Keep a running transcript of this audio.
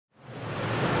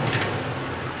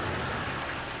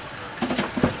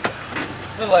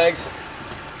The legs.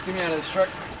 Get me out of this truck.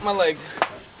 My legs.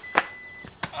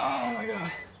 Oh my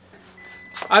god.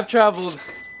 I've traveled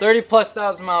 30+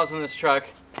 thousand miles in this truck.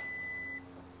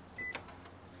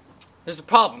 There's a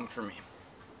problem for me.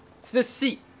 It's this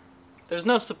seat. There's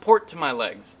no support to my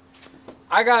legs.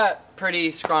 I got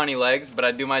pretty scrawny legs, but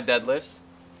I do my deadlifts.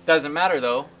 Doesn't matter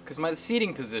though, because my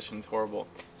seating position's horrible.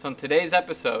 So in today's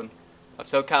episode of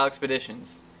SoCal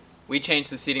Expeditions, we changed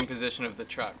the seating position of the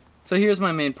truck. So here's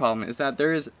my main problem, is that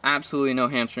there is absolutely no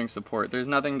hamstring support. There's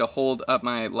nothing to hold up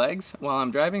my legs while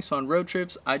I'm driving, so on road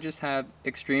trips, I just have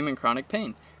extreme and chronic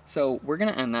pain. So we're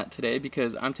gonna end that today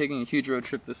because I'm taking a huge road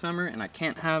trip this summer and I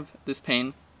can't have this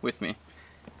pain with me.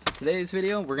 So today's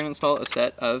video, we're gonna install a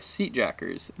set of seat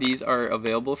jackers. These are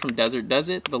available from Desert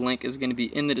Desert. The link is gonna be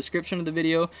in the description of the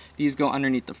video. These go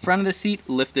underneath the front of the seat,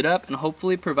 lift it up, and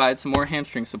hopefully provide some more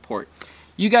hamstring support.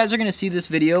 You guys are gonna see this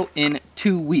video in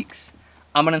 2 weeks.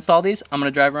 I'm gonna install these, I'm gonna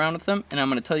drive around with them, and I'm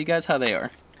gonna tell you guys how they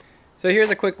are. So here's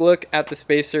a quick look at the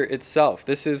spacer itself.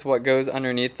 This is what goes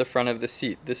underneath the front of the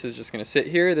seat. This is just gonna sit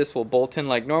here, this will bolt in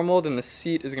like normal, then the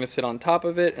seat is gonna sit on top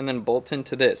of it, and then bolt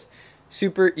into this.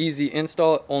 Super easy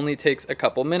install, it only takes a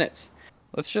couple minutes.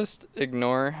 Let's just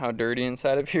ignore how dirty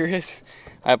inside of here is.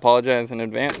 I apologize in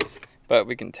advance, but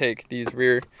we can take these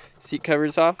rear seat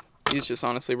covers off. These just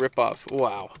honestly rip off.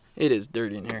 Wow, it is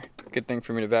dirty in here. Good thing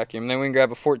for me to vacuum. Then we can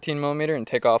grab a 14mm and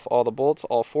take off all the bolts,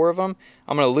 all 4 of them.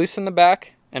 I'm gonna loosen the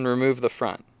back and remove the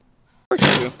front.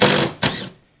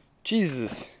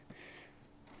 Jesus.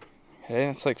 Okay,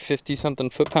 that's like 50 something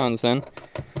foot-pounds then.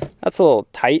 That's a little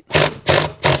tight. I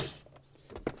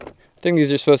think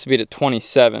these are supposed to be to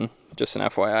 27, just an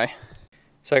FYI.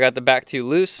 So I got the back two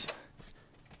loose.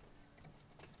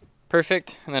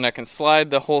 Perfect, and then I can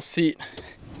slide the whole seat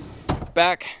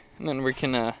back, and then we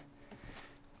can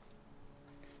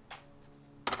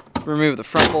remove the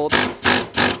front bolt.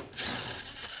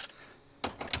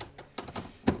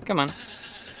 Come on.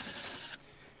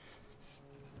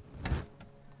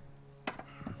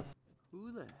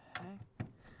 Who the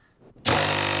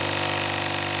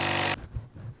heck?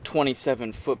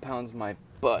 27 foot-pounds my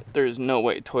butt. There's no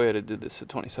way Toyota did this at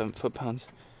 27 foot-pounds.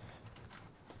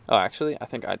 Oh, actually, I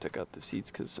think I took out the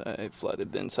seats because I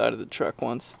flooded the inside of the truck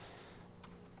once.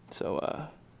 So,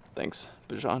 thanks,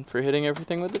 Bajan, for hitting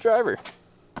everything with the driver.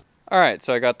 Alright,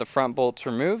 so I got the front bolts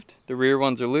removed. The rear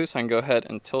ones are loose. I can go ahead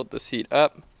and tilt the seat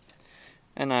up.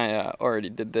 And I already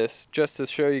did this just to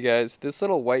show you guys. This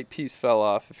little white piece fell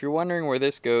off. If you're wondering where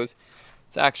this goes,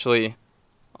 it's actually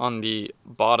on the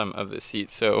bottom of the seat.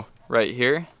 So right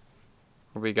here,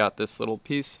 where we got this little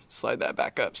piece, slide that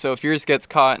back up. So if yours gets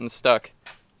caught and stuck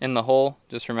in the hole,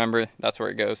 just remember that's where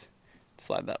it goes.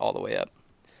 Slide that all the way up.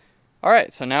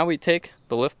 Alright, so now we take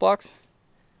the lift blocks,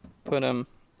 put them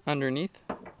underneath,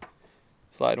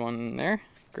 slide one in there,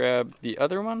 grab the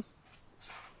other one,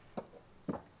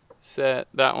 set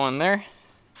that one there,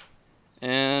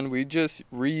 and we just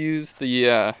reuse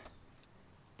the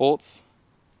bolts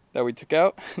that we took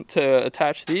out to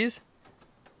attach these.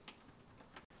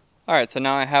 Alright, so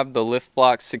now I have the lift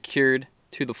blocks secured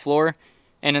to the floor,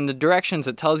 and in the directions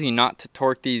it tells you not to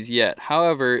torque these yet.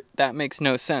 However, that makes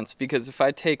no sense because if I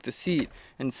take the seat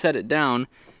and set it down,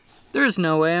 there's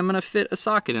no way I'm gonna fit a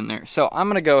socket in there. So I'm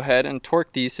gonna go ahead and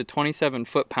torque these to 27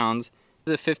 foot-pounds.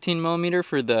 The 15mm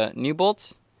for the new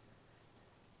bolts,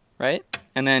 right?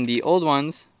 And then the old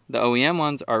ones, the OEM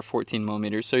ones, are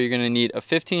 14mm. So you're gonna need a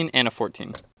 15 and a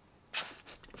 14.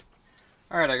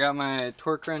 Alright, I got my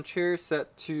torque wrench here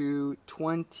set to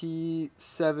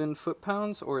 27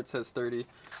 foot-pounds, or it says 30.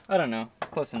 I don't know, it's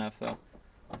close enough though.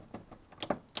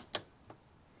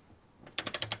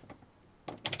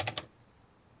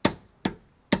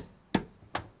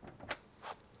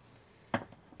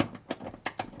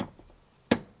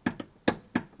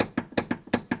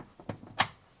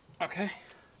 Okay,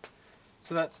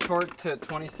 so that's torqued to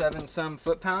 27 some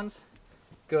foot-pounds.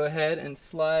 Go ahead and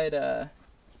slide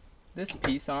this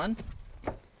piece on.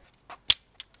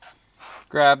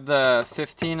 Grab the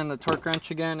 15 and the torque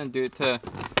wrench again and do it to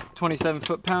 27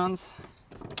 foot-pounds.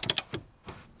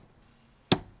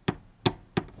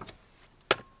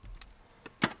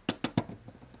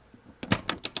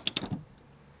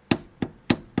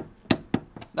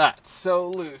 That's so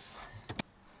loose.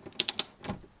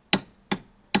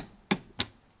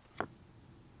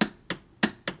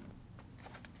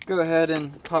 Go ahead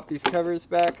and pop these covers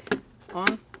back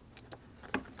on.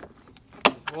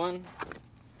 There's one.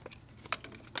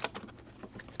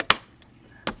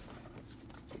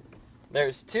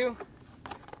 There's two.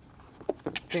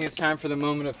 I think it's time for the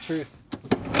moment of truth.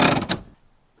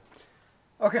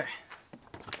 Okay.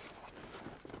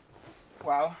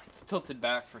 Wow, it's tilted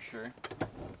back for sure.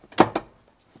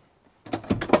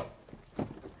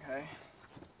 Okay.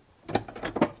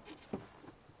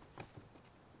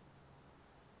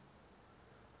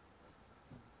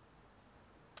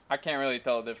 I can't really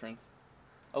tell a difference.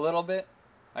 A little bit,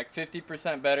 like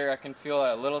 50% better. I can feel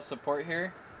a little support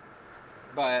here,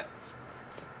 but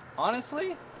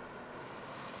honestly,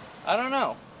 I don't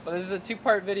know. But this is a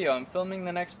two-part video. I'm filming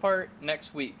the next part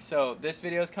next week. So this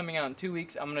video is coming out in 2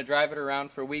 weeks. I'm going to drive it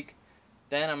around for a week.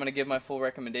 Then I'm going to give my full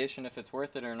recommendation if it's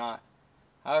worth it or not.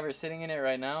 However, sitting in it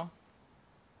right now,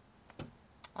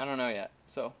 I don't know yet.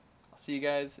 So I'll see you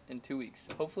guys in 2 weeks.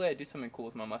 Hopefully I do something cool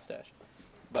with my mustache.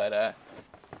 But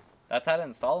that's how to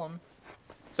install them.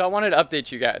 So I wanted to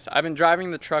update you guys. I've been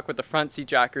driving the truck with the front seat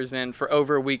jackers in for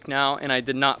over a week now, and I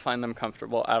did not find them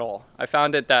comfortable at all. I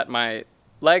found it that my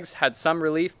legs had some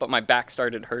relief, but my back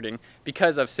started hurting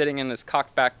because of sitting in this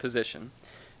cocked back position.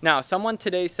 Now, someone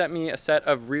today sent me a set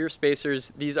of rear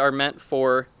spacers. These are meant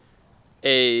for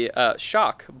a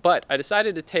shock, but I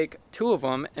decided to take 2 of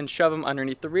them and shove them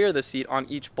underneath the rear of the seat on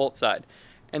each bolt side.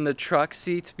 And the truck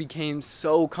seats became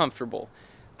so comfortable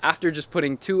after just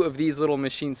putting 2 of these little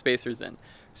machine spacers in.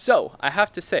 So, I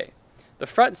have to say, the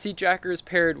front seat jackers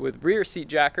paired with rear seat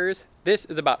jackers, this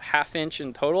is about 1/2 inch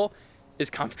in total, is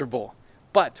comfortable.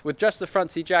 But with just the front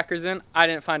seat jackers in, I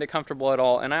didn't find it comfortable at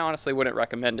all, and I honestly wouldn't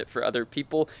recommend it for other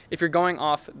people if you're going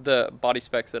off the body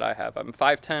specs that I have. I'm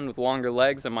 5'10" with longer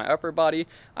legs than my upper body.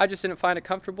 I just didn't find it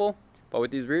comfortable, but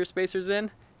with these rear spacers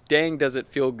in, dang does it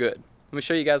feel good. Let me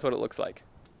show you guys what it looks like.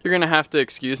 You're gonna have to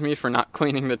excuse me for not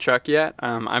cleaning the truck yet.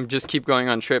 I'm just keep going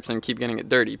on trips and keep getting it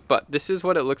dirty, but this is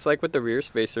what it looks like with the rear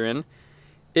spacer in.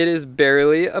 It is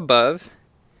barely above.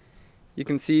 You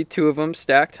can see 2 of them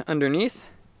stacked underneath.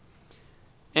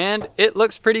 And it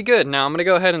looks pretty good. Now I'm gonna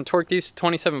go ahead and torque these to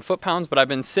 27 foot-pounds, but I've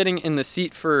been sitting in the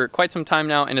seat for quite some time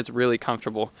now and it's really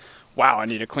comfortable. Wow, I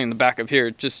need to clean the back of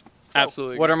here. Just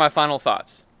absolutely. What are my final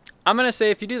thoughts? I'm gonna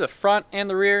say if you do the front and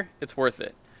the rear, it's worth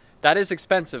it. That is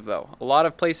expensive though. A lot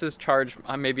of places charge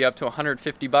maybe up to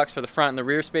 150 bucks for the front and the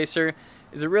rear spacer.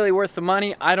 Is it really worth the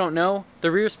money? I don't know.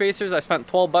 The rear spacers I spent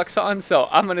 12 bucks on, so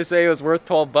I'm gonna say it was worth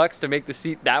 12 bucks to make the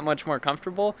seat that much more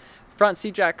comfortable. Front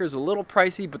seat jacker is a little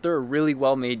pricey, but they're a really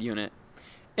well-made unit.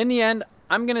 In the end,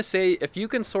 I'm gonna say if you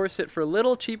can source it for a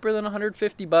little cheaper than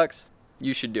 150 bucks,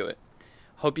 you should do it.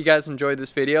 Hope you guys enjoyed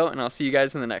this video, and I'll see you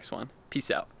guys in the next one.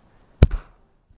 Peace out.